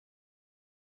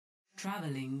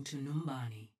Traveling to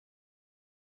Numbani.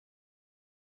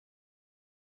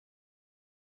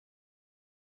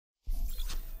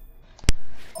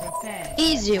 Prepare.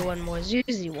 Easy one, boys.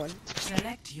 Easy one.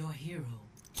 Select your hero.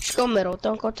 Just go middle.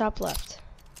 Don't go top left.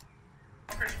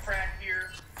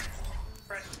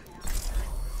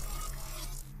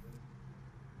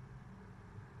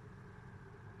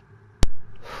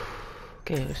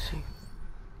 Okay, let's see.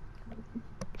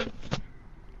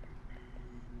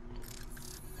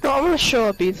 No, I'm gonna show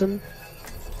up, Ethan.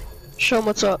 Show him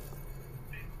what's up.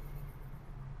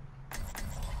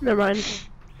 Never mind.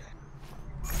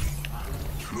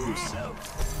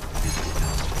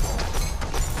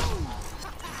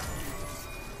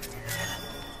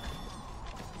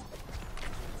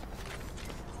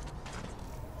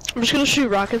 I'm just gonna shoot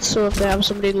rockets so if they have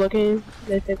somebody looking,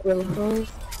 they think we're looking.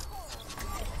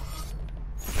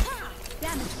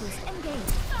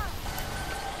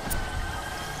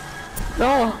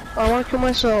 No, I want to kill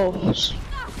myself.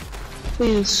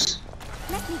 Please.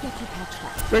 Let me get you patched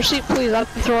up. Mercy, please, I'm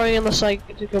throwing in the psych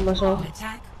to kill myself.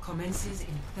 Attack commences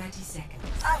in 30 seconds.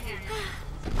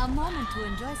 A moment to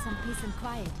enjoy some peace and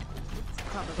quiet.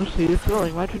 Mercy, you're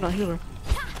throwing. Why'd you not heal her?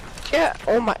 Yeah,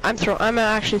 oh my, I'm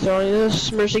actually throwing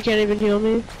this. Mercy can't even heal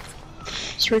me.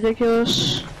 It's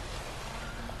ridiculous.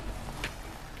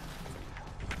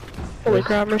 Holy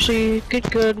crap, Mercy,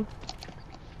 good.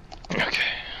 Okay,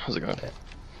 how's it going?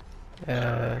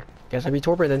 Guess I'll be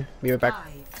torpor then. Be right back.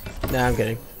 Nah, I'm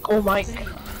kidding. Oh my.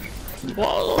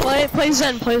 Whoa. Play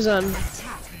Zen. You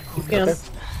can. Okay.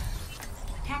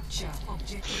 Capture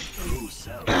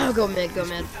objective. Go mid.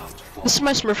 This is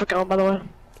my Smurf account, by the way.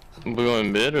 We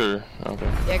going mid or?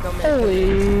 Okay. Yeah, go mid.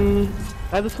 Holy.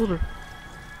 I have the soldier.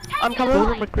 I'm coming.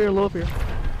 Soldier McCreer low up here.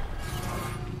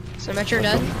 So Metro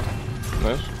dead?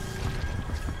 Nice.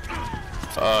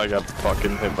 I got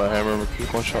fucking hit by a hammer.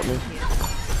 McCreer one shot me.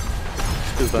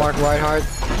 Mark Reinhardt.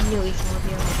 I knew Ethan would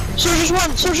be on.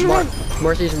 Soldier's one.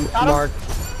 Mercy's Mark.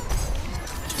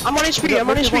 I'm on HP.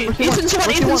 Ethan's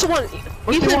one.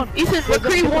 Ethan,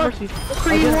 McCree one.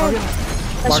 McCree one.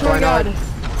 I Mark swear to God. Reinhardt.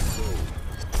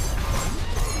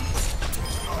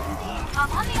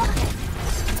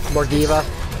 More Diva.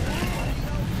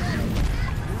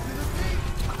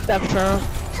 Death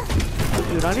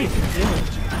Dude, I need to heal. Do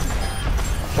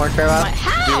Mark Farah.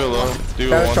 Do it low. Do it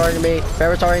Farah's one. targeting me.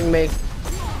 Farah's targeting me.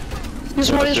 He's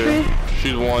one HP.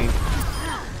 She's one.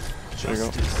 There you go.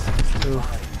 Ooh.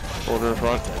 Hold her in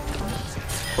front.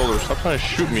 Hold her, stop trying to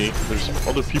shoot me. There's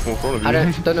other people in front of you. I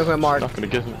don't know who I'm marked. Not gonna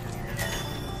get him.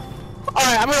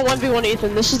 Alright, I'm gonna 1v1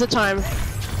 Ethan. This is the time.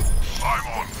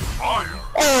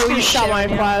 Oh, you shot my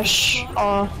flash.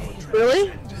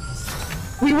 Really?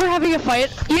 We were having a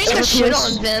fight. You just got shit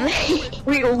on them.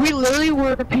 we literally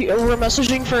were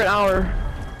messaging for an hour,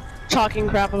 talking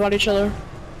crap about each other.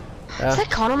 Yeah. Is that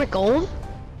Conor McGowan?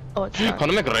 Oh, it's not.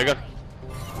 Conor McGregor.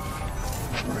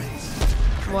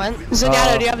 What?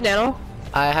 Zenyatta, do you have nano?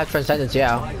 I have Transcendence,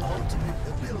 yeah.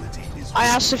 I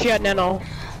asked if you had nano.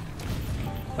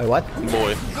 Wait, what?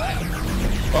 Boy.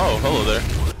 Oh, hello there.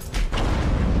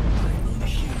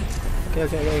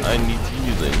 Okay. I need to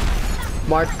use it.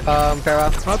 Mark,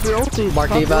 Farah. Pop your ulti. Mark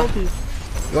Diva. You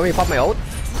want me to pop my ult?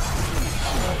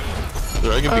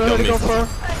 There, I can pick up me.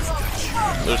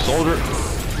 There's soldier.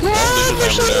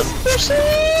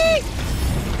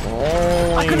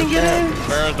 Oh, I couldn't get him.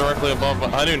 Farah's directly above.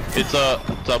 I didn't. It's up,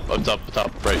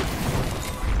 right.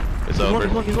 It's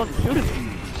over. He's one. Shoot him.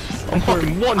 I'm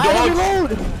fucking one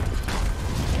dog.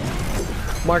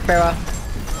 Mark Farah.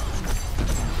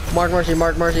 Mark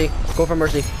Mercy. Go for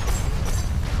Mercy.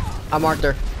 I marked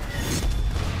her.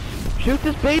 Shoot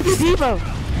this baby Diva.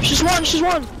 She's one.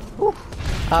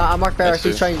 I marked Farah. Nice,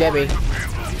 She's dude. trying to get me.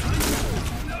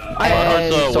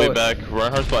 Reinhardt's way back.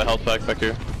 Reinhardt's by health back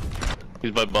here.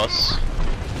 He's by bus.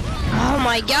 Oh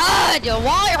my God!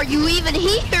 Why are you even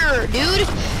here, dude?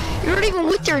 You're not even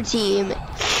with your team.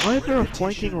 Why is there a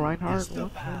flanking Reinhardt?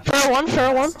 Fair one.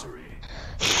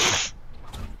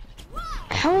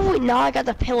 How have we not got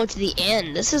the payload to the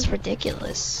end? This is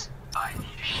ridiculous.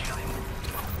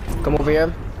 Come over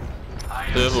here.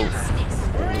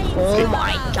 Oh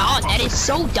my God, that is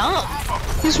so dumb.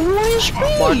 He's 1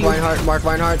 HP. Mark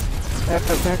Reinhardt. Back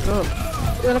up.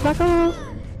 You gotta back up.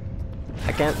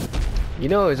 I can't. You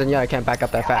know, yeah, I can't back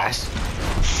up that fast.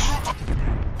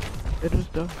 It is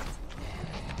done.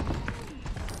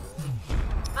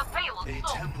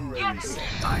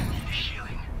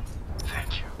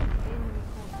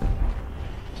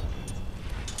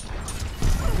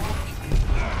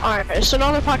 Alright, so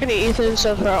now they're pocketing Ethan and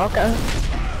stuff. Okay.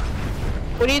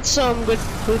 We need some good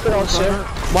girls here.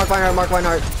 Mark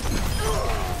Reinhardt.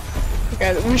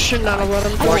 Yeah, we should not have let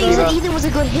him. I Mark, thought you said Eva. Ethan was a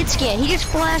good hit scan. He just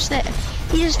flashed that.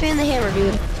 He just fanned the hammer,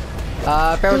 dude.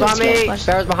 Pharaoh's on me. Flash.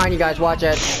 Pharaoh's behind you guys. Watch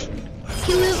it.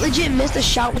 He legit missed a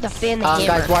shot with a fan the hammer.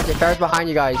 Guys, watch it. Pharaoh's behind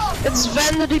you guys. It's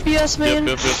Ven the DPS man.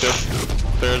 Yep.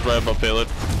 There's right above payload.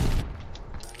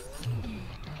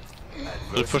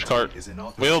 Just push cart.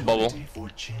 We have a bubble. There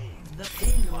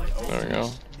we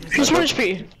go. He's 1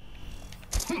 HP.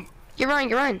 You're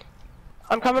Ryan.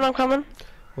 I'm coming.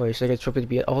 Wait, so I get triple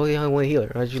DPS. Oh, the only one healer.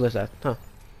 How did you list that? Huh?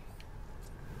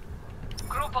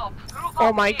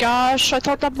 Oh my gosh, I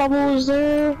thought that bubble was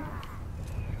there.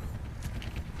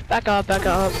 Back up. Like,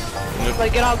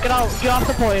 get off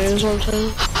the point, is what I'm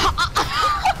saying.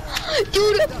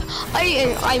 Dude,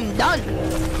 I'm done.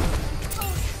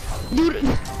 Dude,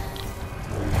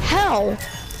 how?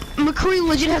 McCree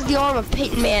legit has the arm of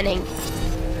Peyton Manning.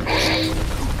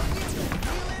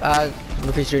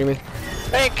 McCree's shooting me.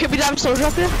 Hey, could we have soldier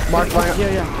up here? Mark, line up.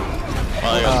 Yeah. Oh,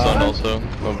 I got stunned also.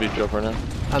 Don't beat you up right now.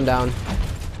 I'm down.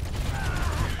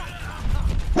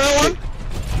 Throw one.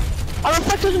 I'm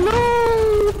affected, no!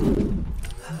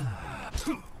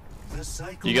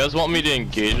 You guys want me to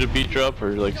engage the beat drop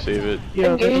or like save it?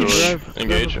 Yeah. Engage.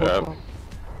 Engage,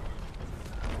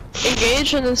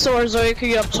 Engage, and then so our Zoe could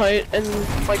get up tight and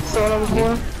like throw it on the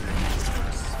floor.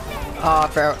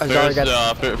 Zari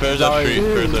got. Fair's that street.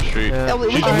 Fair's that street. Yeah. We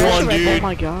She's can one, right dude. Oh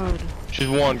my god. She's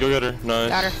one. Go get her. Nice.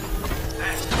 Got her.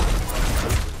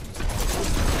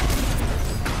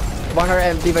 Want her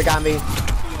and Diva got me.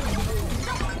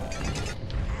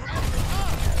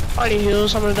 I need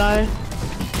heals, I'm gonna die.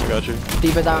 Got you.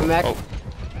 Diva down mech. Oh.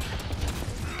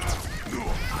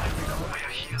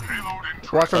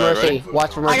 Watch for Alright, Mercy. ready?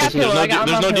 Watch for Mercy. got She's-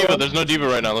 payload. There's no diva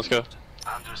right now. Let's go.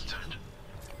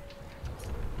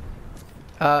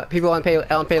 People on payload.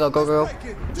 Go.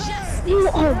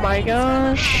 Oh my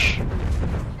gosh.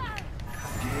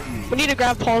 We need to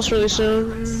grab Pulse really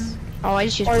soon. Oh, I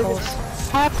just used pulse.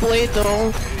 I have Blade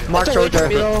though. Mark That's a waste soldier. for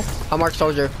me, though. I'll mark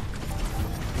soldier.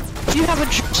 If you have a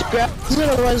to grab it,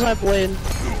 otherwise I have Blade.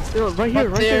 Yo, right here,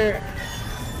 Up right there.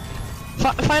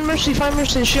 Find Mercy.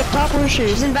 Is she up top? Where is she?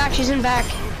 She's in back.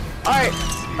 Alright,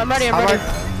 I'm ready.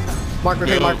 Mark for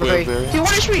free. Mark for free. He 1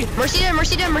 HP.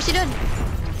 Mercy dead.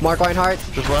 Mark Reinhardt.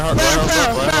 Just Reinhardt.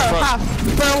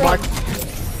 Fair Mark. one.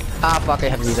 Ah, fuck, I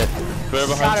haven't used it. Fair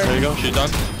Got behind. her. There you go. She's done.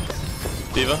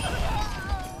 Diva.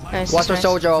 Nice. Watch for nice.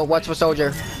 soldier. Watch for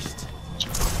soldier.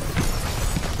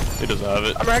 He doesn't have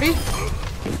it. I'm ready.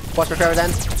 Watch for Farah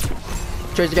then.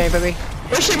 Choose the game for me.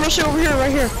 Mercy over here,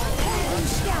 right here.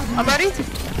 I'm ready.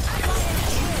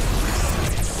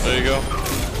 There you go.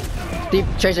 Deep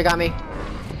Tracer got me.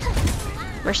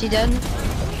 Mercy dead.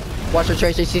 Watch for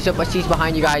Tracer. She's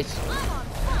behind you guys.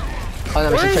 Oh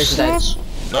no, Where is Tracer's dead. Sauce?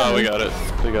 No, we got it.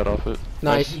 We got off it.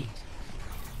 Nice.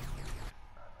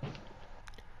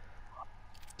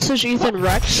 Message Ethan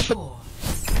Rex, 4,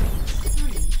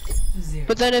 3, 0.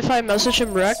 but then if I message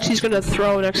him Rex, he's gonna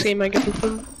throw next game I get with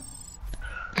him.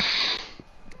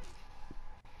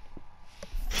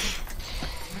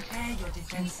 Prepare your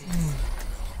defenses.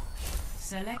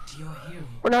 Select your hero.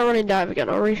 We're not running dive again,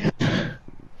 are we?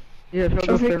 Yeah, so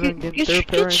go Farah and get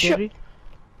Genji.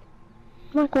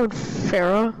 I'm not going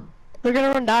Farah. They're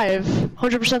gonna run dive.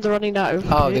 100% they're running dive.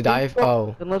 Oh, the dive.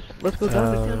 Oh. Then let's go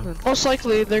down again then. Most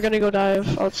likely they're gonna go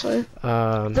dive, I'd say.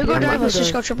 They'll go I'm- down. Let's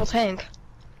just go triple tank.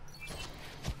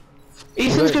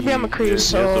 Ethan's gonna be on McCree,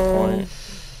 That's the so... point.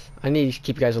 I need to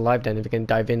keep you guys alive then if we can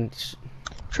dive in.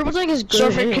 Triple tank is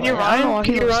good. Surfing, can you I don't know run? why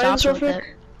Can you people run, stopped with Surfing?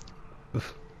 it.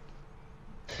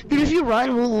 Dude, if you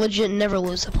run, we'll legit never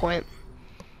lose the point.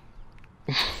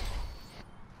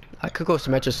 I could go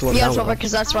Symmetra slow Yeah, down. Silver,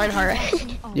 because that's Reinhardt.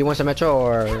 You want Symmetra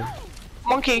or?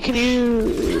 Monkey, can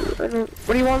you... Where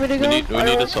do you want me to go? We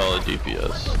need a solid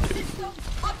DPS,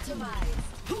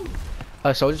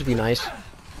 dude. Soldiers would be nice.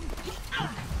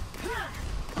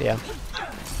 Yeah.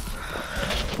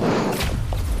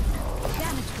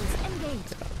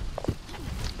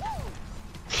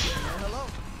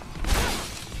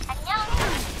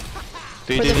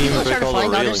 They But the didn't people even try break to all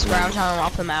flying the out, railings. just ground town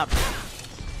off the map.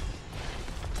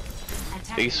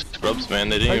 They scrubs, man.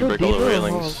 They didn't I even go break all the Diva or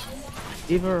railings. Hog?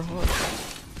 Diva or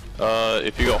Hog?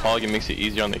 If you go hog, it makes it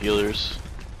easier on the healers.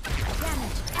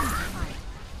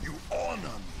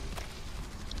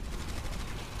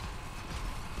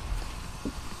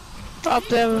 Up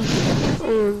there.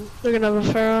 They're gonna have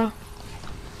a Pharaoh.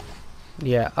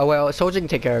 Yeah. Oh well, soldier can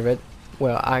take care of it.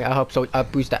 Well, I hope so. I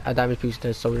boost that. A damage boost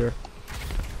the soldier.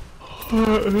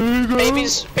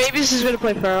 Babies is gonna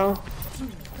play Pharaoh.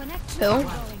 Who?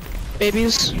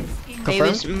 Babies.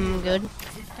 Baby's good.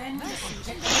 Defend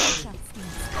objective.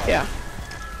 Yeah.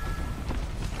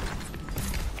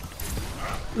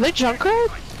 They Junkrat?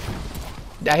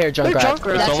 I hear They're Junkrat.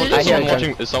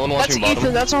 Junkrat. Is someone watching That's bottom?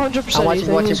 Ethan, that's 100% I'm watching,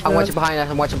 Ethan. I'm watching behind us.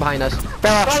 I'm watching behind us. Oh,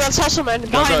 that's also man.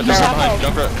 Behind, he's half Junkrat, health.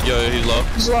 Junkrat. Yo, he's low.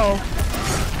 He's low.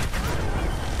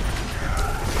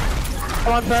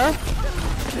 Come on, Farrah.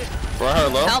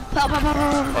 Reinhardt low. Help, help, help, help,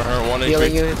 help. Reinhardt 1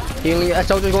 Healing HP. you. Healing you.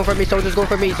 Soldier's going for me. Soldier's going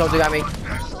for me. Soldier got me.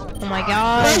 Oh my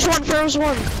god. Farrah's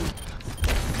one.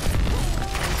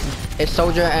 It's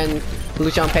Soldier and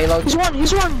Lucian payload. He's one.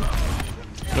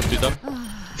 Nope, he's done.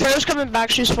 Farrah's coming back,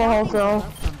 she's full health now.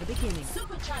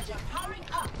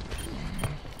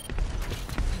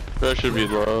 Farrah should be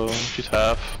low. She's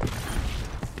half.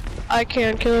 I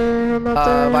can't kill her, I'm not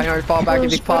there. Reinhardt, fall back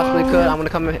if you possibly could. I'm gonna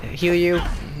come and heal you.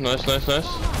 Nice.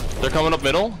 They're coming up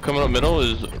middle. Coming up middle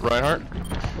is Reinhardt.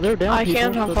 They're down. I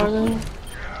can't, how far though?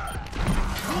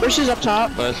 Mercy's up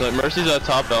top. Nice. Mercy's at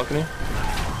top balcony.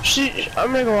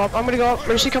 I'm gonna go up.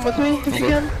 Mercy, come with me if you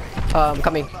can.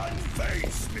 Coming.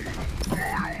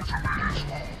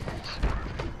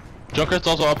 Junkrat's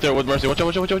also up there with Mercy. Watch out.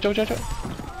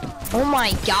 Oh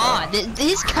my god.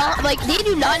 Like, they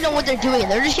do not know what they're doing.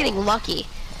 They're just getting lucky.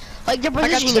 Like, their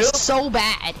positioning is so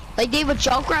bad. Like, they have a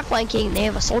Junkrat flanking, they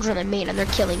have a soldier in the main, and they're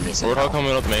killing me somehow. Warthog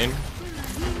coming up main.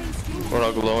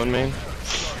 Warthog low in main.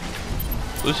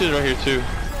 Lucy's right here too.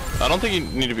 I don't think you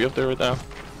need to be up there right now.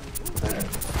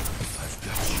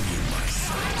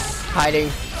 Hiding.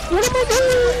 What am I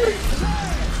doing?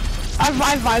 I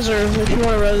have visor if you want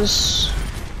to res.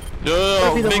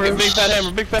 Yo, Big fat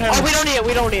hammer. Oh,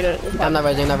 we don't need it. I'm not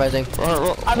rising. I believe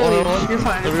you're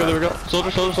fine. There we go.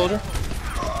 Soldier.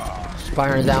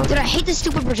 Reinhardt's down. Dude, I hate this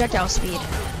stupid projectile speed.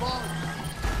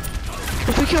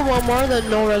 If we kill one more, then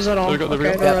no res at all. There we go.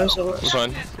 Okay, no res. We're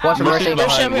fine. Watch the Mercy.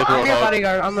 Behind, I'm with your Warthog.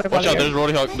 bodyguard. I'm your Watch out,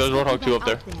 bodyguard. there's Roadhog 2 up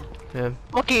there. Yeah.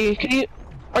 Lucky,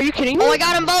 are you kidding me? Oh, I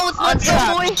got them both! Let's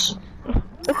go, boy!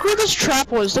 Look where this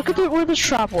trap was. Look at where this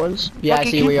trap was. Yeah, Lucky,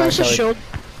 I see can where you you are, place a Shelly. shield?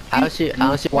 I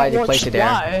don't see why they placed it there.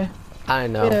 Why? I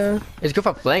don't know. Yeah. It's good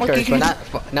for flankers, Okay, but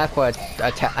not for This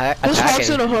hog's attacking.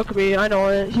 gonna hook me, I know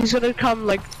it. He's gonna come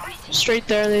like straight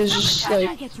there and he's just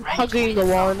like hugging the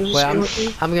wall and just Well, gonna hook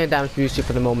me. I'm gonna damage Lucy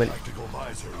for the moment.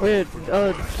 Wait,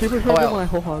 super Oh, well. my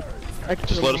whole hog.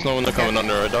 Just let us know when they're coming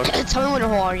under, right, dog? Tell me when you're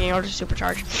hogging, I'll just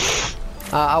supercharge.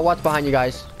 I'll watch behind you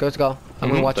guys. Let's go. I'm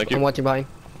gonna watch. thank you. I'm watching behind.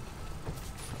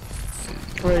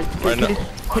 Wait, Right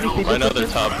now they're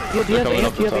top. They're coming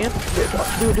up the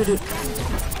top. Do.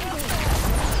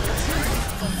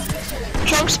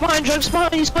 Junk's behind,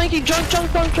 he's flanking, junk. I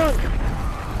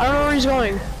don't know where he's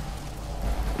going.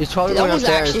 He's probably That going was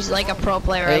upstairs. actually like a pro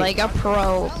player, Hey. like a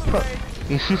pro.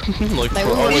 Like, Like,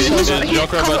 oh wait, he's- is he's-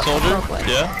 Junkrat by soldier? Come-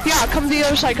 Yeah? Yeah, come to the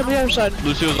other side,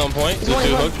 Lucy was on point. one,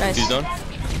 Lucy one. hooked. Nice. He's done.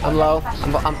 I'm low.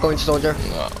 I'm going to soldier.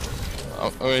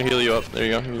 I'm gonna heal you up. There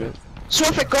you go. You're good.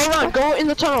 Surfit, go around, go in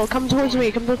the tunnel, come towards me.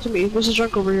 There's a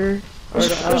junk over here. There's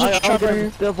a trap right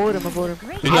here. Avoid him.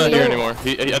 He's not here anymore. I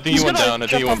think he went down. I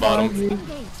think he went bottom.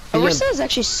 Orisa is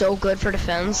actually so good for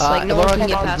defense. Like, no Warthog- one can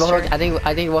get past her. I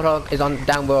think Warthog is on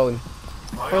down road.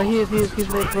 Oh, he's made.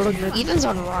 Ethan's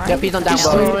on right. Yep, he's on down He's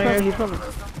road. still- He's coming.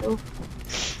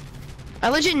 I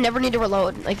legit never need to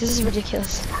reload. Like, this is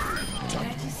ridiculous.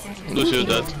 Lucy was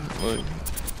dead.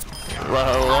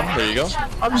 Right, hold on. There you go.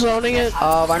 I'm zoning it.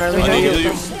 Reinhardt, I need to heal you.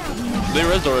 you. They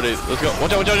rezzed already. Let's go.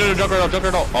 Watch out.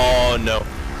 Junkrat out. Oh no.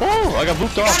 Oh, I got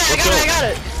booped off. I got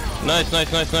it. Nice.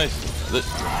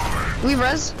 We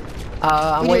res?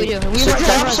 I'm We waiting. do. We Soldier,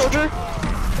 res. soldier.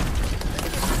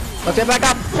 Okay, back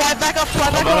up. Fly back up. I'm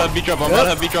about to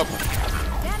have beat drop.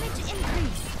 Damage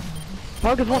increase.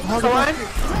 Hog is one. Come on.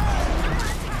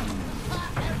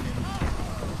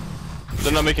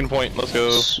 They're not making point. Let's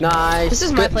go. Nice. This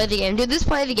is my play of the game. Dude, this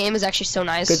play of the game is actually so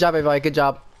nice. Good job, everybody. Good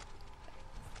job.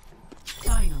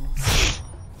 Finals.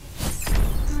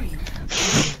 3.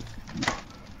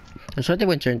 I'm sure they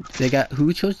went turn. They got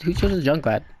who chose the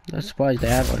Junkrat? I'm surprised they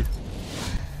have one.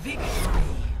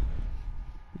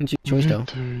 It's your choice though.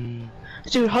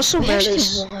 Dude, Hustle We Man actually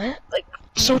is won.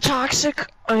 so toxic.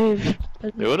 They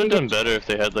They would have done better if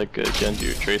they had like a Genji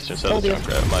or Tracer instead of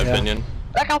Junkrat, in my opinion.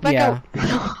 Back out. Yeah.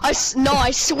 I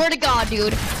swear to God,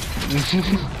 dude.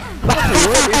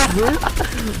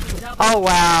 Oh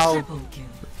wow. Triple kill.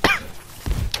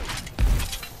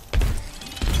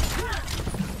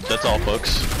 That's all,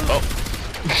 folks. Oh,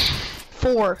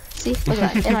 4. See? Look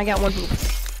at that. And I got 1 poop.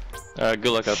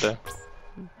 good luck out there.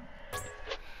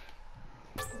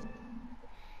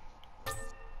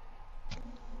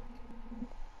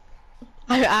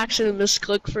 I actually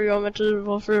misclicked for you. I meant to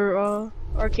vote for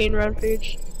Arcane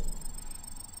Rampage.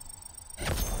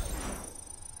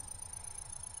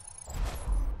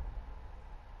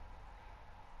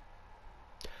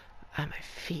 Ah, my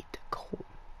feet cold.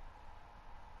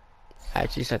 I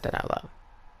actually said that out loud.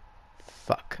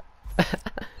 Fuck. That's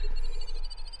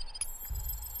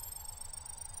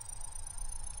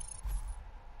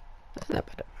not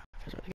bad.